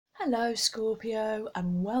Hello Scorpio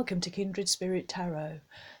and welcome to Kindred Spirit Tarot.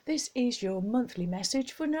 This is your monthly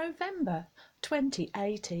message for November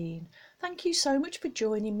 2018. Thank you so much for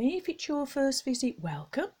joining me. If it's your first visit,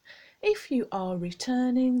 welcome. If you are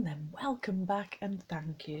returning, then welcome back and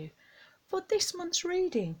thank you. For this month's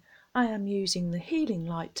reading, I am using the Healing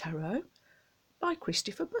Light Tarot by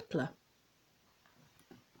Christopher Butler.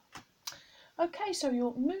 Okay, so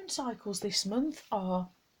your moon cycles this month are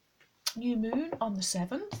new moon on the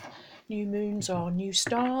 7th. New moons are new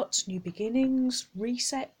starts, new beginnings,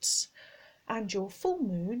 resets, and your full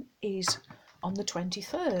moon is on the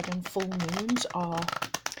 23rd, and full moons are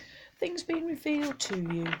things being revealed to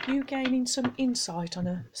you, you gaining some insight on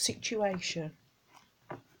a situation.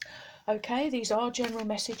 Okay, these are general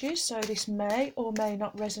messages, so this may or may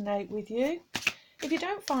not resonate with you. If you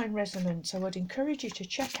don't find resonance, I would encourage you to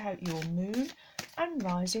check out your moon and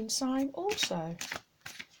rising sign also.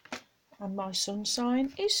 And my sun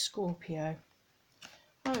sign is Scorpio.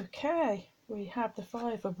 Okay, we have the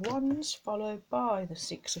Five of Wands followed by the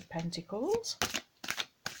Six of Pentacles.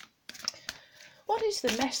 What is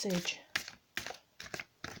the message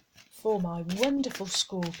for my wonderful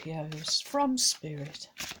Scorpios from Spirit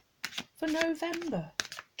for November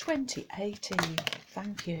 2018?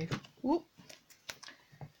 Thank you. Whoop.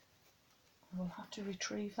 I will have to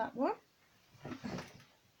retrieve that one.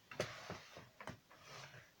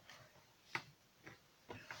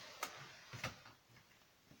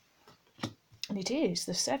 And it is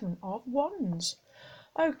the Seven of Wands.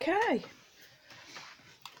 Okay.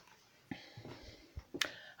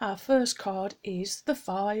 Our first card is the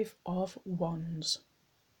Five of Wands.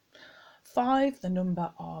 5, the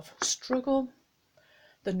number of struggle,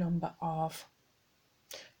 the number of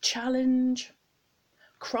challenge,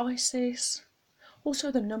 crisis,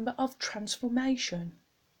 also the number of transformation.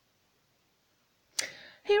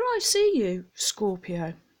 Here I see you,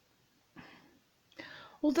 Scorpio.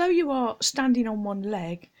 Although you are standing on one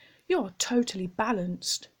leg, you are totally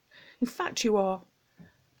balanced. In fact, you are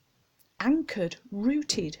anchored,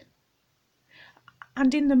 rooted,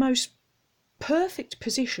 and in the most perfect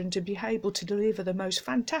position to be able to deliver the most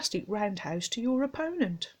fantastic roundhouse to your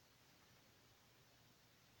opponent.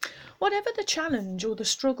 Whatever the challenge or the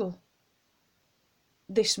struggle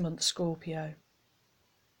this month, Scorpio,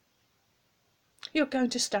 you're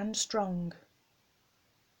going to stand strong.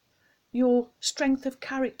 Your strength of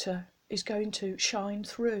character is going to shine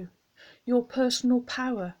through. Your personal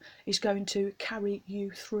power is going to carry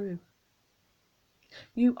you through.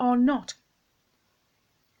 You are not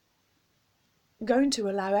going to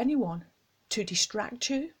allow anyone to distract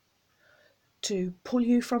you, to pull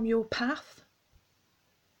you from your path,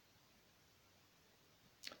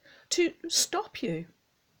 to stop you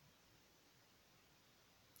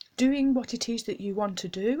doing what it is that you want to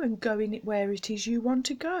do and going where it is you want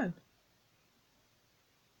to go.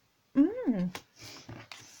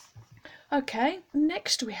 Okay,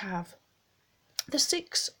 next we have the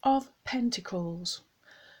Six of Pentacles.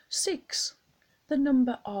 6, the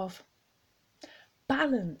number of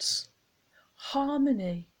balance,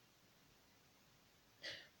 harmony,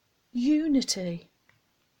 unity.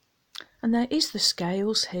 And there is the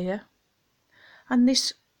scales here. And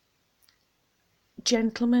this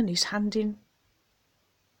gentleman is handing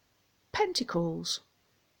pentacles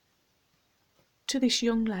to this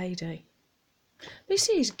young lady. This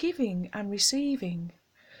is giving and receiving.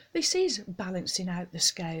 This is balancing out the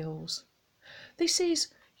scales. This is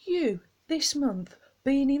you, this month,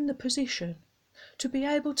 being in the position to be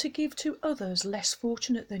able to give to others less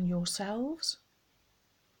fortunate than yourselves.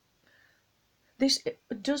 This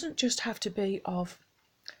doesn't just have to be of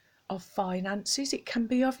finances, it can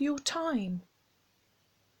be of your time.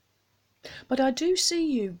 But I do see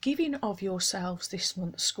you giving of yourselves this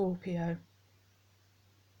month, Scorpio.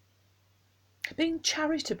 Being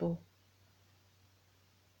charitable,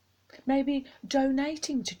 maybe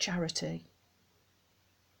donating to charity,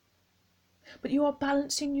 but you are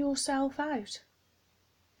balancing yourself out.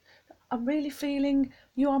 I'm really feeling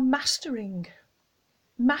you are mastering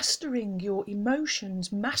your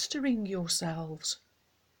emotions, mastering yourselves.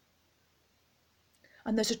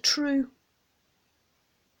 And there's a true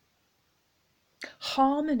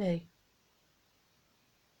harmony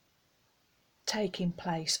taking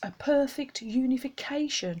place, a perfect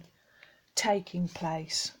unification taking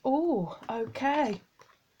place. Oh, okay.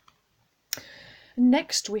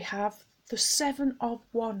 Next we have the Seven of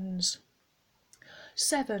Wands.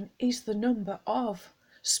 7 is the number of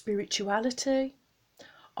spirituality,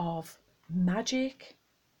 of magic,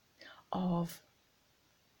 of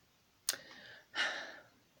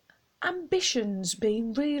ambitions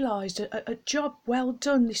being realised, a job well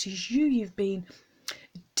done. This is you. You've been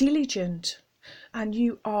diligent, and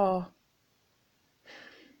you are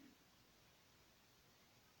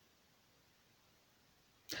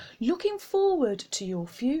looking forward to your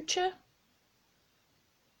future.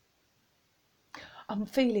 I'm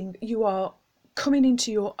feeling you are coming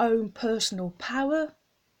into your own personal power.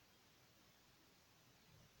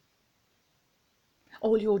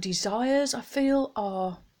 All your desires, I feel,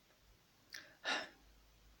 are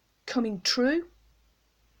coming true.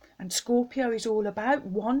 And Scorpio is all about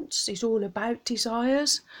wants, is all about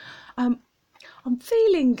desires. I'm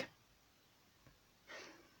feeling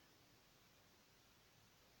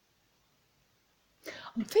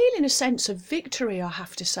a sense of victory, I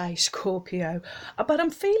have to say, Scorpio. But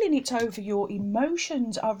I'm feeling it over your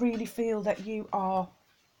emotions. I really feel that you are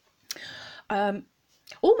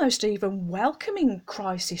almost even welcoming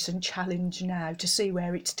crisis and challenge now to see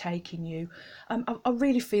where it's taking you. I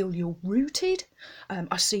really feel you're rooted.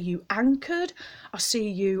 I see you anchored. I see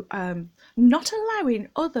you not allowing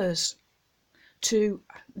others to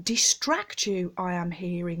distract you, I am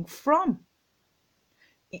hearing, from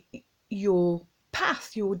your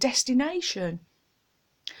path, your destination.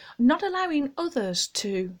 Not allowing others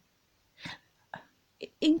to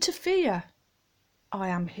interfere, I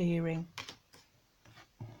am hearing.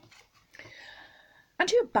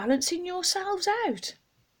 And you're balancing yourselves out.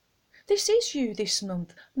 This is you this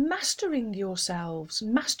month, mastering yourselves,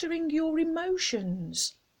 mastering your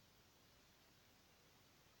emotions,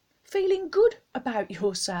 feeling good about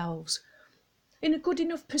yourselves, in a good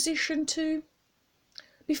enough position to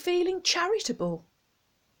be feeling charitable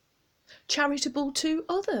to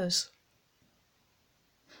others,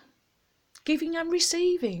 giving and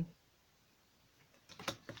receiving.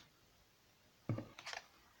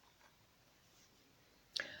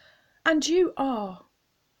 And you are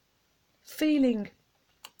feeling,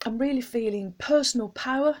 I'm really feeling personal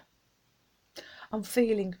power. I'm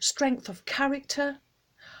feeling strength of character.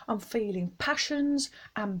 I'm feeling passions,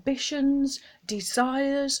 ambitions,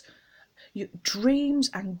 desires, dreams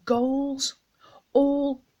and goals,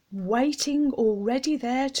 all waiting already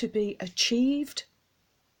there to be achieved,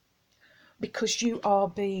 because you are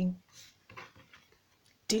being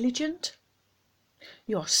diligent.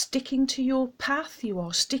 You are sticking to your path. You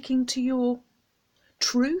are sticking to your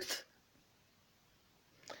truth.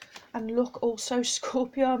 And look, also,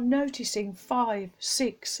 Scorpio, I'm noticing 5,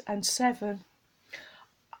 6 and 7.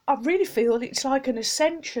 I really feel it's like an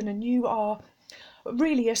ascension, and you are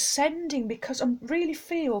really ascending, because I really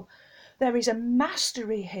feel there is a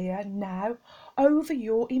mastery here now over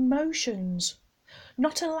your emotions,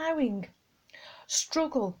 not allowing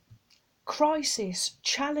struggle, crisis,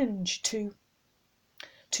 challenge to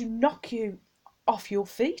knock you off your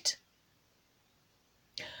feet.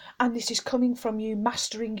 And this is coming from you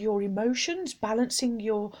mastering your emotions, balancing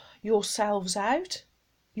yourselves out,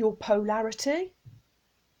 your polarity.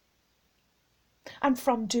 And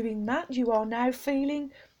from doing that, you are now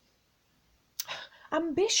feeling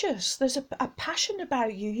ambitious. There's a passion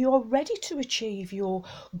about you. You are ready to achieve your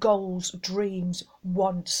goals, dreams,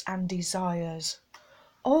 wants and desires.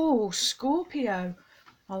 Oh, Scorpio,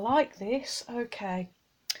 I like this. Okay,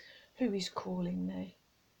 who is calling me?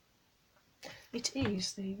 It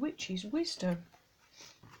is the Witch's Wisdom.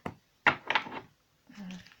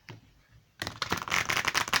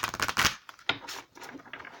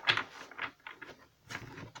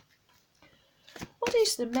 What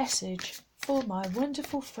is the message for my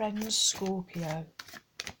wonderful friends Scorpio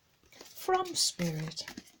from Spirit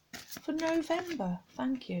for November?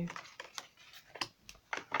 Thank you.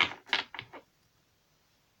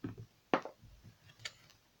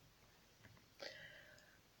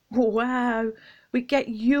 Wow, we get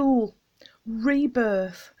Yule,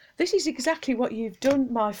 rebirth. This is exactly what you've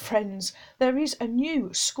done, my friends. There is a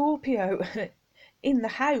new Scorpio in the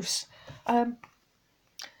house.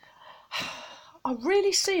 I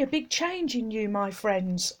really see a big change in you, my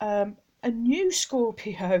friends. A new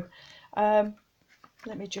Scorpio.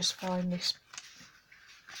 Let me just find this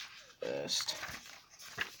first.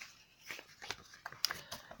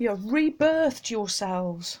 You've rebirthed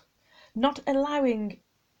yourselves, not allowing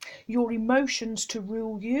your emotions to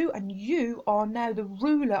rule you, and you are now the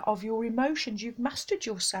ruler of your emotions. You've mastered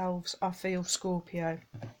yourselves, I feel, Scorpio.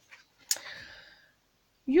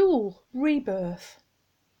 Yule, rebirth.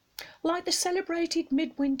 Like the celebrated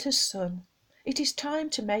midwinter sun, it is time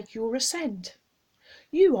to make your ascent.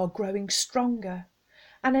 You are growing stronger,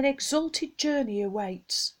 and an exalted journey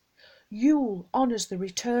awaits. Yule honours the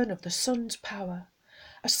return of the sun's power,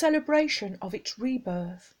 a celebration of its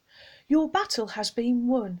rebirth. Your battle has been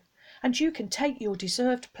won, and you can take your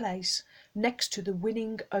deserved place next to the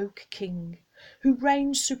winning Oak King, who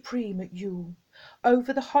reigns supreme at Yule.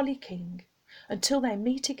 over the Holly King until they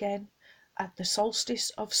meet again at the solstice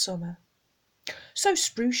of summer. So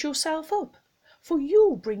spruce yourself up, for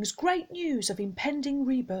Yule brings great news of impending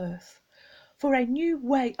rebirth, for a new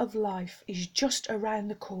way of life is just around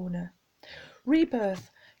the corner.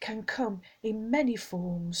 Rebirth can come in many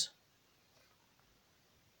forms,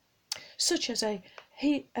 such as a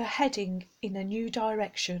heading in a new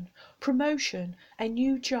direction, promotion, a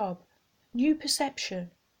new job, new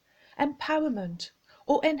perception, empowerment,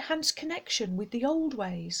 or enhanced connection with the old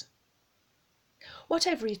ways.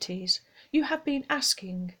 Whatever it is you have been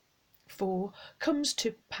asking for comes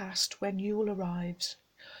to pass when Yule arrives.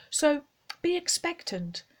 So be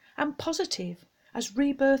expectant and positive as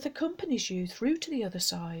rebirth accompanies you through to the other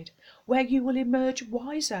side, where you will emerge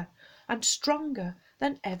wiser and stronger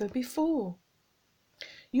than ever before.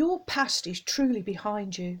 Your past is truly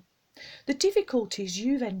behind you. The difficulties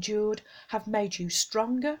you've endured have made you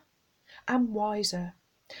stronger and wiser.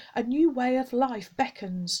 A new way of life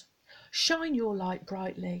beckons. Shine your light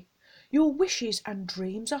brightly. Your wishes and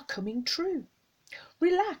dreams are coming true.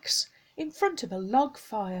 Relax in front of a log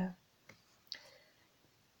fire.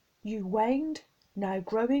 You waned, now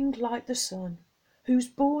growing like the sun, who's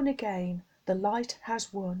born again, the light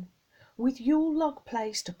has won. With Yule log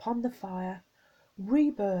placed upon the fire,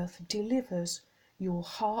 rebirth delivers your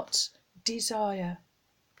heart's desire.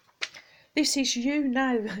 This is you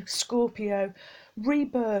now, Scorpio,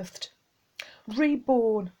 rebirthed,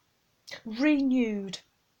 reborn, renewed.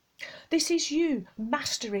 This is you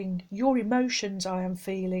mastering your emotions, I am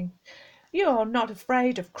feeling. You are not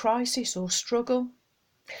afraid of crisis or struggle.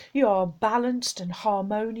 You are balanced and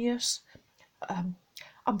harmonious.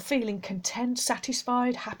 I'm feeling content,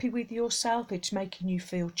 satisfied, happy with yourself. It's making you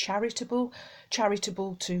feel charitable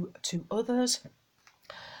to others.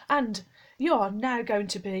 And you are now going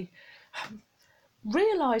to be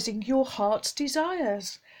realising your heart's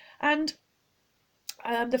desires. And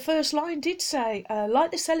the first line did say,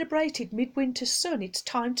 like the celebrated midwinter sun, it's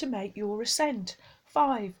time to make your ascent.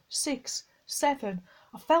 5, 6, 7.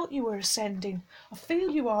 I felt you were ascending. I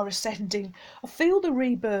feel you are ascending. I feel the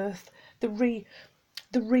rebirth, the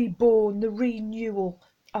reborn, the renewal.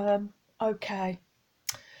 Okay.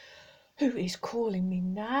 Who is calling me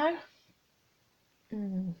now?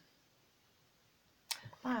 I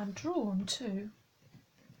am drawn to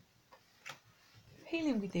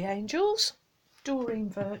Healing with the Angels, Doreen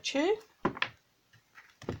Virtue.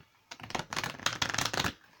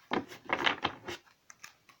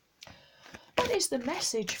 What is the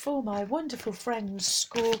message for my wonderful friend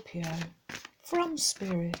Scorpio from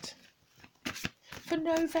Spirit for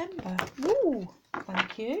November? Ooh,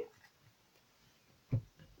 thank you.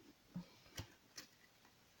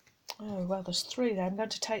 Oh, well, there's 3 there. I'm going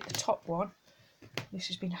to take the top one. This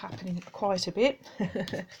has been happening quite a bit.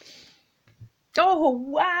 Oh,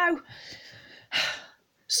 wow.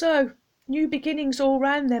 So, new beginnings all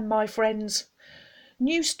round then, my friends.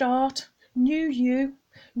 New start, new you,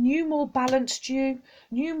 new more balanced you,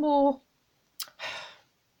 new more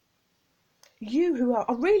you who are,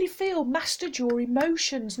 I really feel, mastered your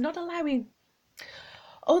emotions, not allowing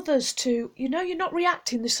others to, you're not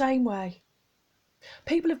reacting the same way.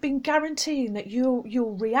 People have been guaranteeing that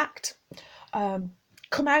you'll react,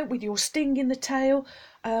 come out with your sting in the tail,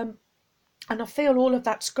 and I feel all of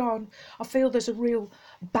that's gone. I feel there's a real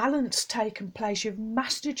balance taken place. You've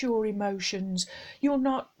mastered your emotions. You're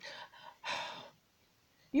not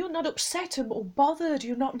upset or bothered.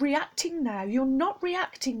 You're not reacting now. You're not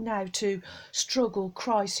reacting now to struggle,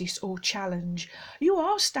 crisis or challenge. You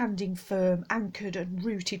are standing firm, anchored and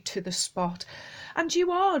rooted to the spot. And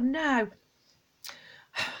you are now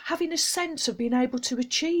having a sense of being able to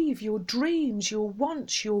achieve your dreams, your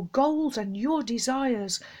wants, your goals and your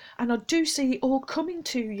desires. And I do see it all coming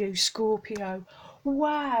to you, Scorpio.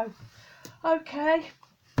 Wow. Okay.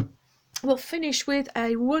 We'll finish with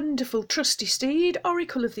a wonderful trusty steed,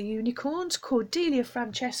 Oracle of the Unicorns, Cordelia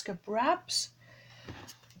Francesca Brabs.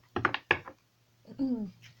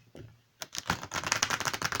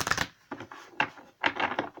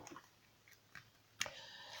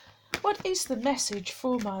 What is the message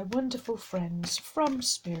for my wonderful friends from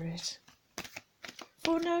Spirit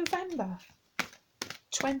for November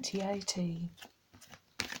 2018?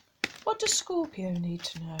 What does Scorpio need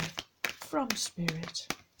to know from Spirit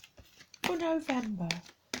for November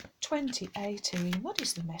 2018? What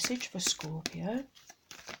is the message for Scorpio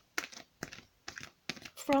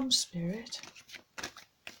from Spirit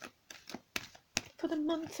for the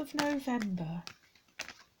month of November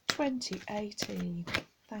 2018?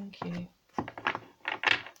 Thank you.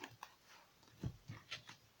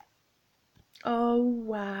 Oh,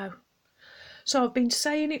 wow. So I've been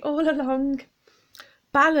saying it all along.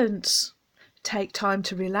 Balance. Take time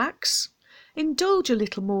to relax. Indulge a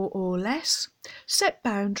little more or less. Set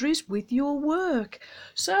boundaries with your work.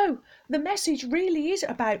 So the message really is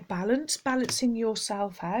about balance, balancing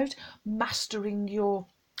yourself out, mastering your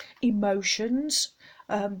emotions,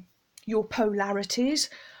 your polarities.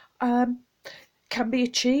 Can be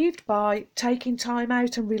achieved by taking time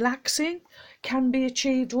out and relaxing, can be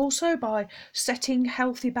achieved also by setting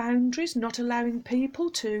healthy boundaries, not allowing people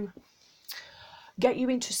to get you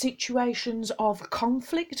into situations of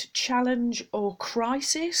conflict, challenge, or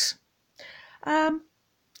crisis, and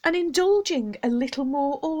indulging a little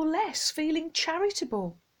more or less, feeling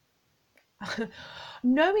charitable,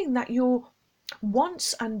 knowing that your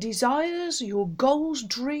wants and desires, your goals,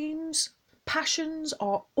 dreams, passions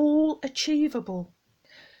are all achievable.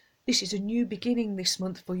 This is a new beginning this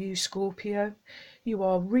month for you, Scorpio. You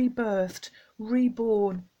are rebirthed,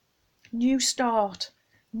 reborn, new start,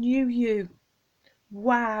 new you.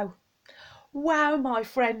 Wow. Wow, my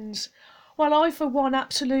friends. Well, I for one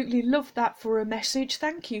absolutely love that for a message.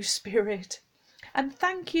 Thank you, Spirit. And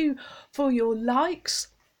thank you for your likes,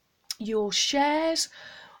 your shares.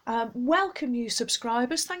 Welcome, you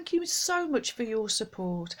subscribers. Thank you so much for your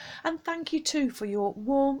support. And thank you too for your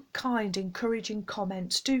warm, kind, encouraging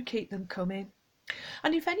comments. Do keep them coming.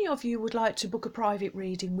 And if any of you would like to book a private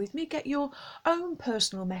reading with me, get your own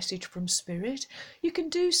personal message from Spirit, you can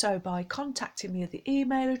do so by contacting me at the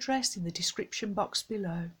email address in the description box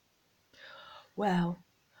below. Well,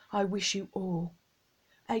 I wish you all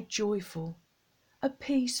a joyful, a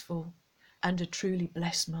peaceful, and a truly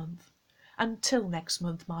blessed month. Until next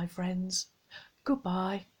month, my friends,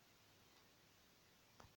 goodbye.